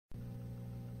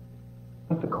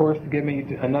the Course to give me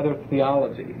another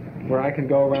theology where I can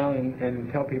go around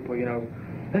and tell people,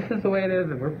 this is the way it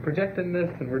is, and we're projecting this,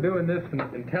 and we're doing this,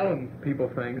 and telling people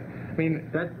things. I mean,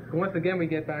 that once again we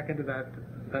get back into that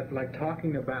like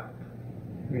talking about,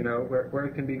 where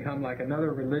it can become like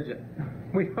another religion.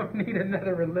 We don't need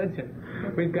another religion.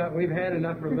 We've had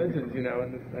enough religions, in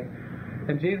this thing.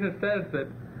 And Jesus says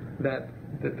that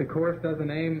the Course doesn't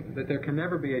aim, that there can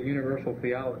never be a universal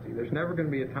theology. There's never going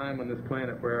to be a time on this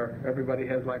planet where everybody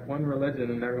has like one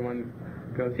religion and everyone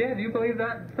goes, yeah, do you believe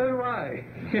that? So do I.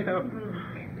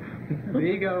 The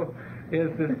ego is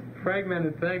this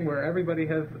fragmented thing where everybody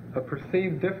has a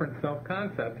perceived different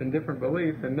self-concept and different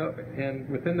beliefs, and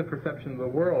within the perception of the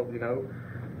world,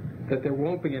 that there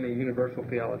won't be any universal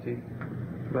theology,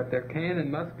 but there can and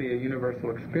must be a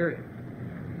universal experience.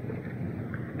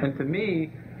 And to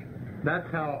me,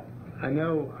 that's how I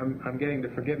know I'm getting to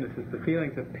forgiveness, is the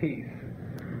feelings of peace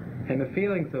and the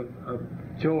feelings of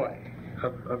joy,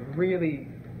 of really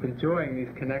enjoying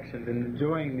these connections and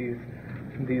enjoying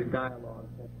these dialogues.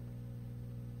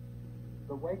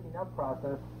 The waking up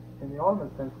process, in the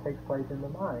ultimate sense, takes place in the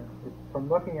mind. It's from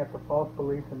looking at the false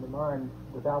beliefs in the mind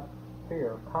without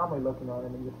fear, calmly looking on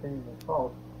them and just seeing them as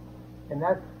false. And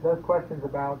those questions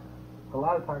about, a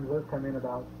lot of times those come in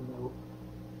about,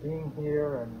 being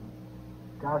here, and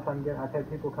gosh, I've had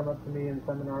people come up to me in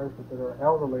seminars that are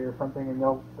elderly or something, and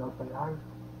they'll say,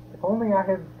 if only I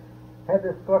had had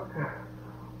this book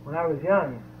when I was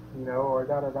young, or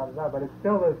da-da-da-da-da, but it's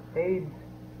still those age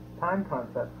time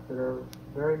concepts that are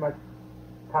very much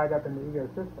tied up in the ego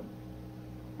system.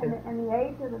 And the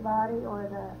age of the body or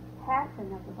the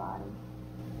passion of the body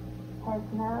has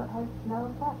no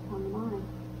effect on the mind.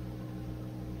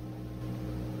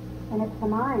 And it's the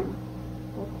mind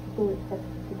that's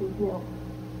to be healed.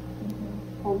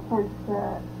 Mm-hmm. And since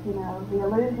the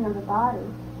illusion of the body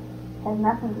has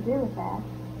nothing to do with that,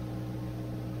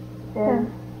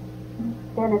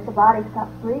 then if the body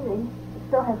stops breathing, it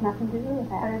still has nothing to do with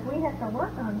that. But if we have to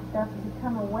work on stuff and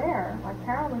become aware, like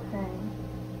Carol was saying,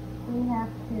 we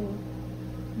have to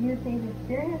use these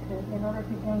experiences in order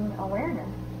to gain awareness.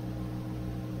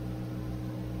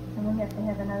 And we have to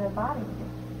have another body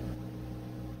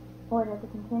for it to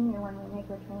continue when we make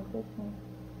a transition.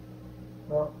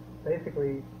 Well,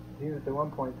 basically, Jesus at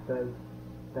one point says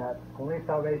that only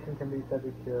salvation can be said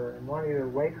to cure, and one either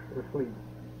wakes or sleeps.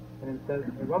 And it says,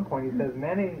 at one point he says,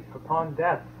 many upon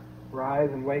death rise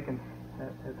and waken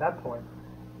at that point.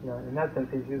 In that sense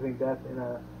he's using death in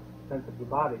a sense of the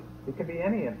body. It could be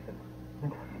any instant.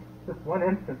 Just one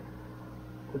instant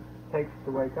it takes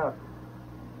to wake up.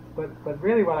 But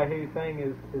really what I hear you saying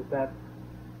is that,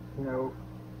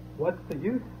 what's the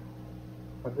use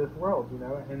of this world,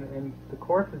 And the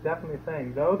Course is definitely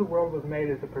saying, though the world was made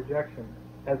as a projection,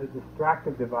 as a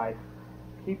distractive device,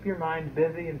 keep your mind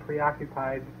busy and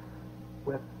preoccupied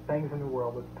with things in the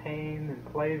world, with pain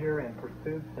and pleasure and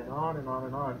pursuits and on and on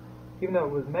and on. Even though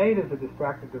it was made as a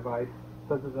distractive device,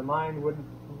 so that the mind wouldn't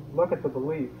look at the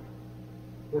beliefs,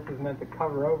 this is meant to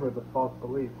cover over the false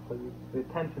beliefs, so the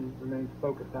attention remains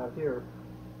focused out here,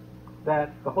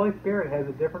 that the Holy Spirit has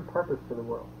a different purpose for the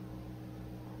world.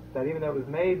 That even though it was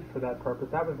made for that purpose,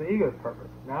 that was the ego's purpose.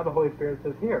 Now the Holy Spirit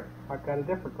says, here, I've got a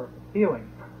different purpose,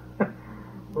 healing.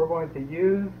 We're going to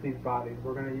use these bodies,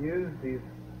 we're going to use these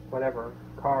whatever,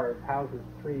 cars, houses,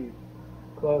 trees,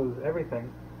 clothes,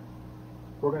 everything.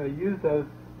 We're going to use those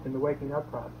in the waking up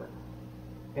process.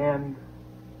 And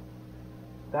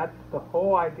that's the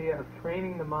whole idea of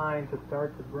training the mind to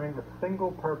start to bring a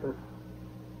single purpose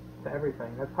to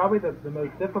everything. That's probably the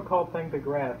most difficult thing to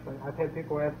grasp. I've had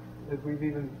people ask, as we've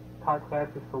even taught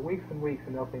classes for weeks and weeks,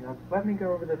 and they'll say, now let me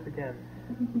go over this again.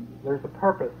 There's a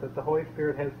purpose that the Holy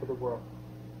Spirit has for the world.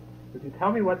 Would you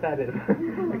tell me what that is?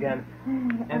 Again.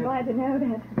 I'm glad to know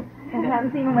that.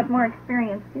 Sometimes even with more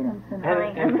experienced students than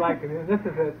I am. And it's like, this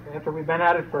is it, after we've been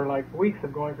at it for like weeks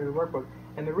of going through the workbook.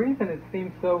 And the reason it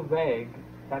seems so vague,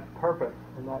 that purpose,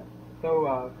 and that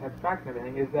so abstract and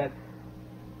everything, is that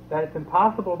it's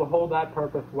impossible to hold that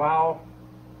purpose while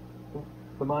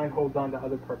the mind holds on to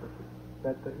other purposes.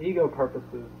 That the ego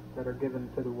purposes that are given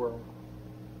to the world,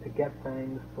 to get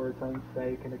things for its own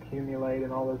sake and accumulate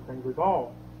and all those things,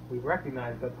 we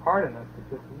recognize that part in us that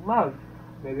just loves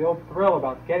the old thrill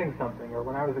about getting something. Or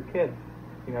when I was a kid,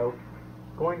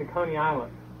 going to Coney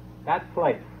Island, that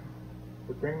place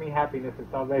would bring me happiness and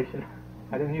salvation.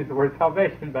 I didn't use the word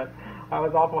salvation, but I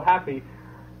was awful happy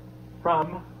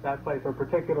from that place, or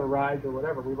particular rides or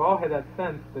whatever. We've all had that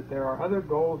sense that there are other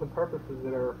goals and purposes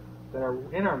that are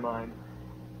in our mind,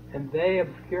 and they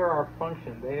obscure our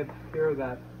function. They obscure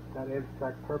that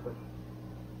abstract purpose.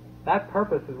 That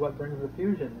purpose is what brings the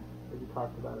fusion that you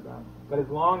talked about. But as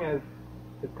long as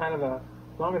it's kind of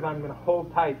as long as I'm going to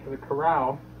hold tight to the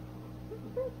corral,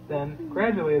 then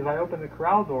gradually as I open the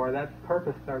corral door, that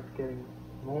purpose starts getting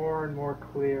more and more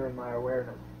clear in my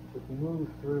awareness. It just moves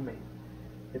through me.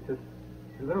 It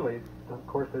literally, of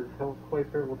course, the Holy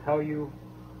Spirit will tell you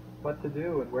what to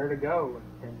do and where to go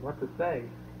and what to say.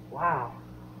 Wow.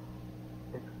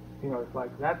 It's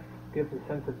like that gives a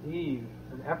sense of ease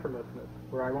and effortlessness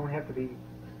where I won't have to be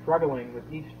struggling with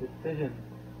each decision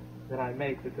that I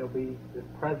make, that there'll be this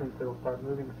presence that will start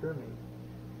moving through me.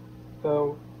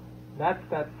 So that's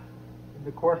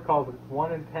the Course calls it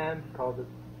one intent, calls it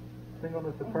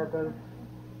singleness of purpose.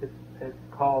 It's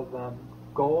called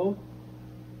goal.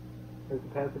 There's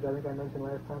a passage I think I mentioned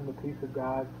last time, the peace of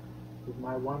God is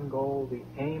my one goal, the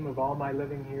aim of all my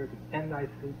living here, the end I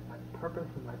seek, my purpose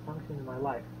and my function in my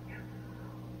life.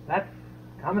 That's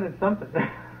coming at something.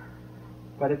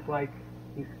 But it's like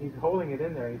he's holding it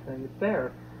in there. He's saying it's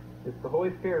there. It's the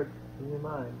Holy Spirit in your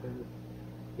mind. And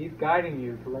he's guiding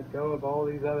you to let go of all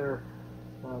these other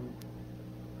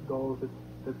goals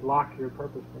that block your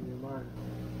purpose from your mind.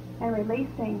 And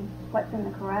releasing what's in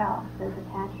the corral, those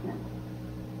attachments,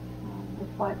 is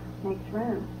what makes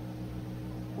room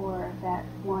for that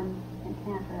one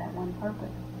intent or that one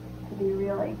purpose to be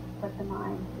really what the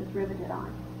mind is riveted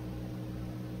on.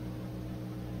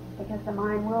 Because the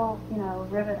mind will,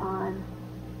 rivet on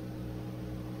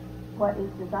what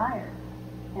is desired.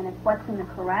 And if what's in the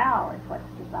corral is what's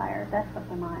desired, that's what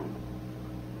the mind,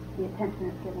 the attention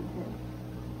is given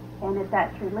to. And if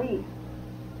that's released,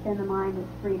 then the mind is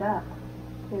freed up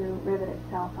to rivet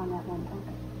itself on that one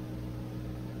purpose.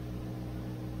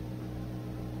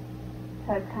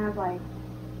 So it's kind of like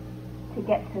to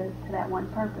get to that one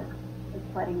purpose,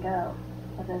 it's letting go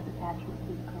of those attachments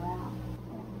to the corral.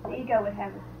 The ego would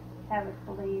have us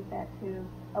believe that to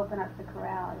open up the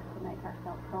corral is to make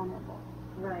ourselves vulnerable.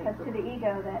 Right. Because to the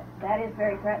ego, that is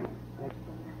very threatening.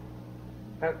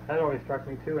 That always struck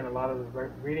me too in a lot of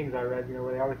the readings I read,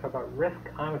 where they always talk about risk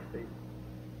honesty,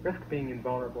 risk being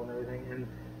invulnerable and everything.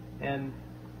 And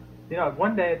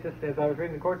one day, as I was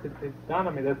reading the Course, it dawned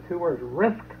on me those two words,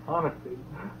 risk honesty.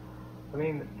 I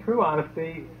mean, true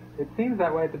honesty, it seems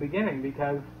that way at the beginning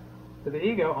because to the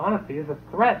ego, honesty is a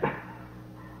threat.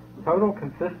 Total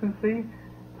consistency,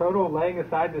 total laying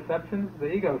aside deceptions.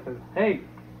 The ego says, hey,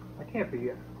 I can't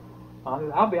be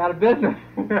honest. I'll be out of business.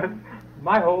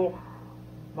 My whole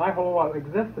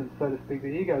existence, so to speak, the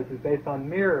ego's is based on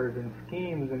mirrors and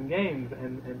schemes and games,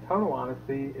 and total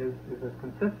honesty is a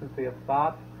consistency of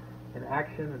thought and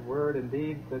action and word and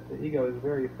deed that the ego is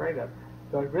very afraid of.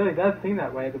 So it really does seem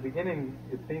that way. At the beginning,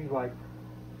 it seems like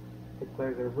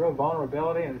there's a real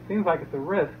vulnerability, and it seems like it's a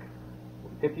risk.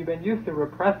 If you've been used to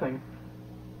repressing,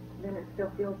 then it still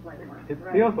feels like one. It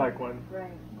feels like one.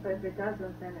 Right. But if it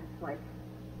doesn't, then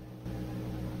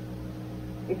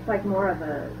it's like more of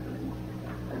an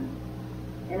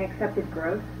accepted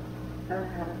growth. I don't know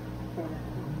how to say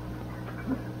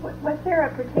that. Was there a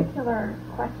particular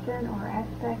question or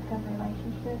aspect of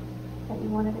relationship that you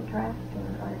wanted addressed,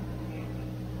 or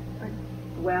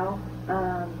Well,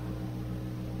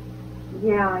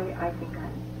 yeah, I think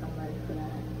I'm ready for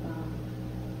that.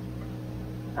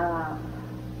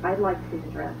 I'd like to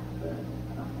address the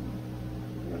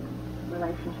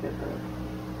relationship of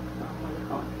what we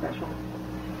call it, special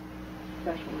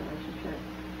relationship.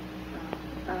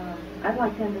 I'd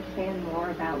like to understand more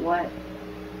about what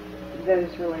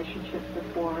those relationships are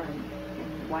for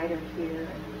and why they're here.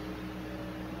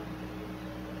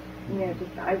 And,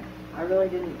 I really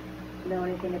didn't know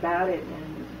anything about it,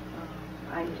 and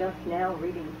I'm just now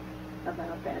reading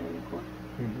about that in the Course.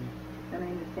 Mm-hmm. And I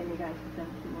understand you guys have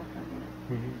done some work on that.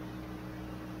 Mm-hmm.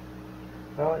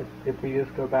 Well, if we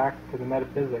just go back to the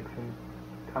metaphysics and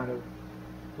kind of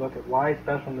look at why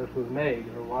specialness was made,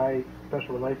 or why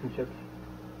special relationships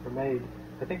were made,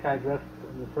 I think I addressed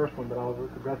in the first one, but I'll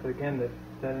address it again,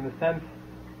 that in a sense,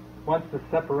 once the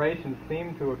separation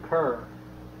seemed to occur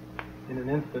in an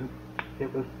instant,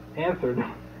 it was answered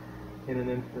in an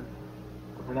instant.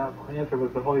 And that answer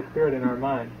was the Holy Spirit in our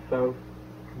mind. So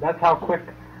that's how quick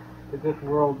this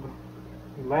world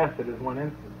lasted, is one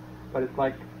instant. But it's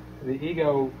like the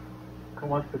ego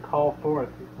wants to call forth,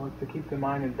 wants to keep the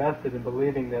mind invested in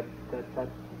believing that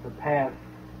the past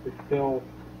is still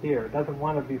here. It doesn't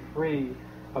want to be free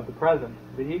of the present.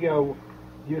 The ego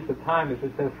use of time is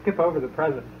it says, skip over the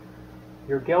present.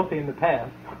 You're guilty in the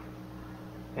past.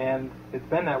 And it's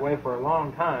been that way for a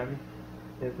long time.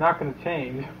 It's not going to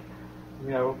change.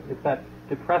 It's that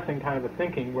depressing kind of a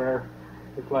thinking where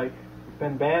it's like it's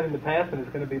been bad in the past and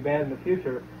it's going to be bad in the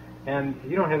future, and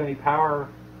you don't have any power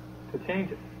to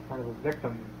change it. Kind of a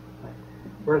victim.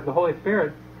 Whereas the Holy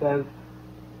Spirit says,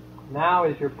 now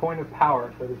is your point of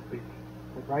power, so to speak.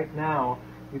 That right now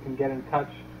you can get in touch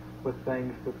with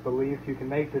things, with beliefs, you can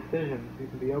make decisions, you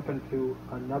can be open to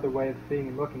another way of seeing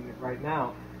and looking at it right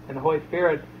now. And the Holy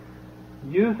Spirit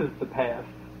uses the past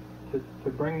to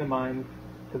bring the mind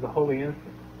to the holy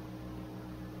instant.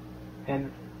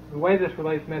 And the way this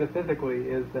relates metaphysically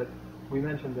is that we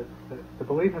mentioned that the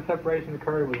belief of separation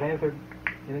occurred and was answered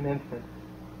in an instant.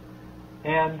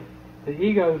 And the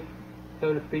ego's,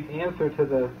 so to speak, answer to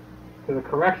the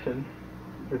correction,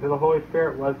 or to the Holy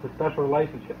Spirit, was the special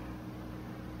relationship.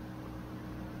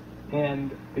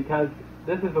 And because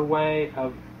this is a way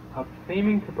of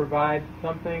seeming to provide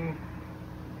something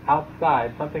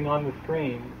outside, something on the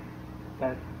screen,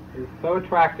 that is so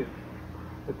attractive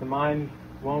that the mind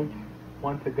won't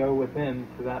want to go within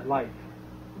to that light.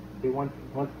 It wants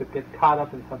to get caught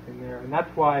up in something there. And that's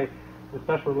why the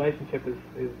special relationship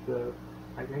is the,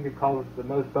 I think it calls it the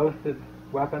most boasted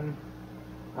weapon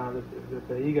that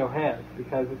the ego has,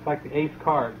 because it's like the ace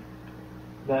card.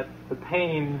 That the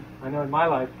pain, I know in my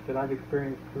life, that I've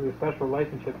experienced through the special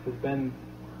relationships has been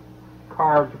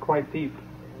carved quite deep,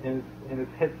 and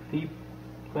it's hit deep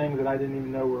things that I didn't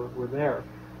even know were there.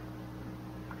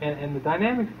 And the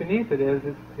dynamics beneath it is,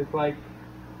 it's like,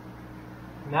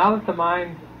 now that the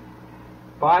mind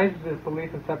buys this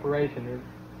belief in separation,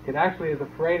 it actually is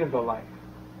afraid of the light,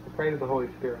 afraid of the Holy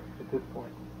Spirit at this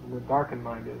point, and the darkened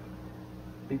mind is,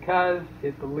 because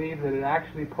it believes that it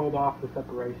actually pulled off the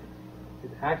separation. It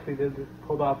actually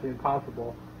pulled off the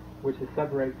impossible, which is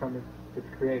separate from its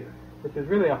creator, which is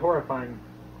really a horrifying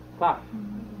thought.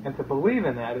 Mm-hmm. And to believe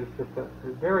in that is just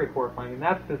is very horrifying. And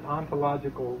that's this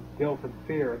ontological guilt and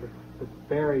fear that's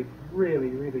buried really,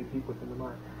 really deep within the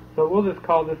mind. So we'll just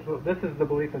call this is the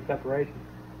belief in separation.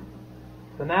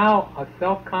 So now a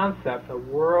self-concept, a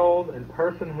world and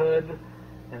personhood,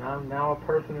 and I'm now a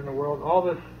person in the world,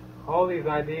 all these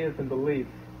ideas and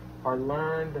beliefs are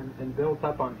learned and built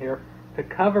up on here to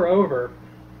cover over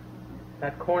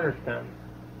that cornerstone.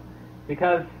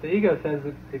 Because the ego says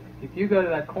that if you go to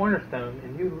that cornerstone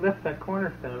and you lift that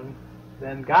cornerstone,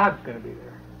 then God's going to be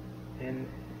there.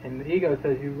 And the ego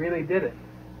says you really did it.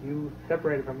 You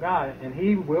separated from God, and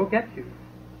He will get you.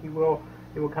 He will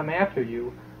come after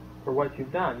you for what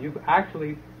you've done. You've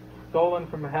actually stolen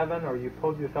from heaven, or you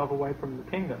pulled yourself away from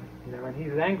the kingdom, and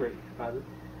He's angry about it.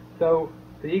 So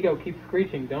the ego keeps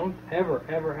screeching, don't ever,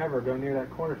 ever, ever go near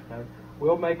that cornerstone.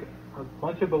 We'll make a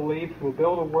bunch of beliefs, we'll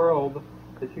build a world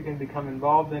that you can become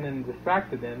involved in and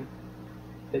distracted in,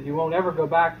 that you won't ever go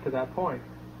back to that point.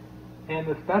 And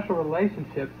the special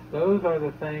relationships, those are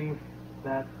the things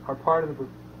that are part of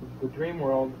the dream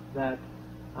world that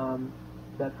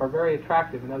are very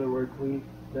attractive. In other words,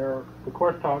 the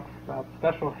Course talks about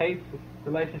special hate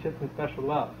relationships and special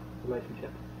love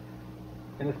relationships.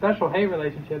 And the special hate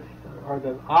relationships are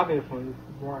the obvious ones.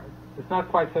 It's not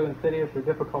quite so insidious or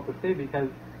difficult to see, because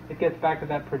it gets back to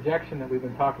that projection that we've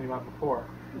been talking about before.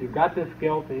 You've got this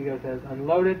guilt, the ego says,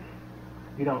 unload it.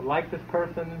 You don't like this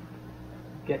person.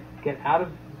 Get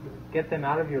them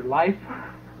out of your life.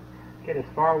 Get as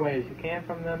far away as you can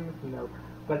from them.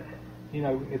 But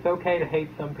it's okay to hate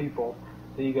some people,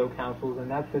 the ego counsels,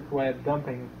 and that's its way of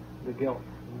dumping the guilt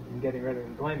and getting rid of it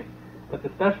and blaming. But the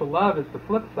special love is the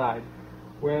flip side,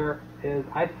 where is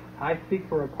I seek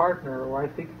for a partner, or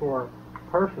I seek for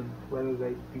persons, whether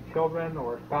they be children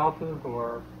or spouses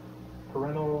or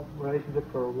parental relationships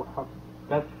or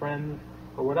best friends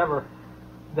or whatever,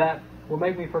 that will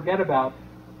make me forget about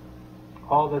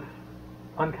all this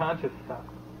unconscious stuff.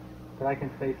 That I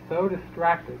can stay so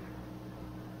distracted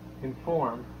in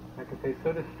form, I can stay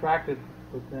so distracted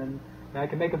with them, and I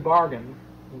can make a bargain,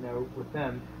 with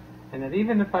them, and that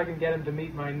even if I can get them to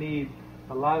meet my needs,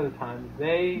 a lot of the time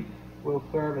they will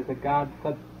serve as a God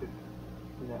substitute.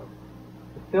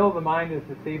 Still the mind is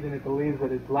deceived, and it believes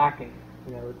that it's lacking.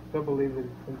 It still believes that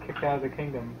it's been kicked out of the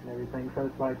kingdom and everything. So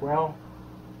it's like, well,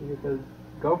 he says,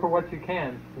 go for what you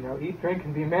can. Eat, drink,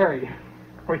 and be merry,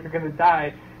 or you're going to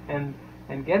die. And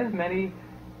get as many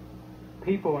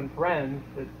people and friends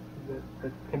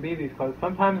that can be these close.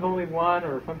 Sometimes only one,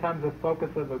 or sometimes the focus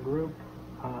of a group.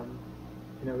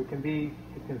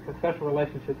 Special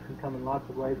relationships can come in lots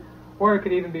of ways. Or it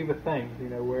could even be with things,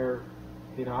 where,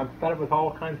 I'm fed up with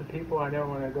all kinds of people. I don't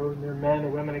want to go near men or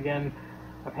women again.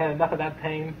 I've had enough of that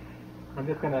pain. I'm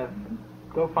just going to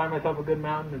go find myself a good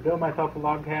mountain and build myself a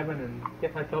log cabin and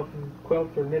get myself some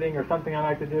quilts or knitting or something I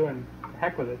like to do, and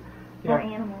heck with it.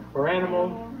 Animals. Or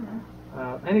animals.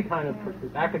 Any kind of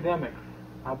pursuit. Academics.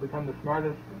 I'll become the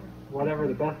smartest, whatever,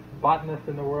 the best botanist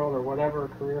in the world, or whatever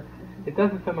career. It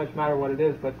doesn't so much matter what it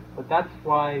is, but that's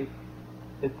why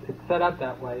it's set up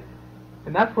that way.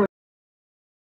 And that's where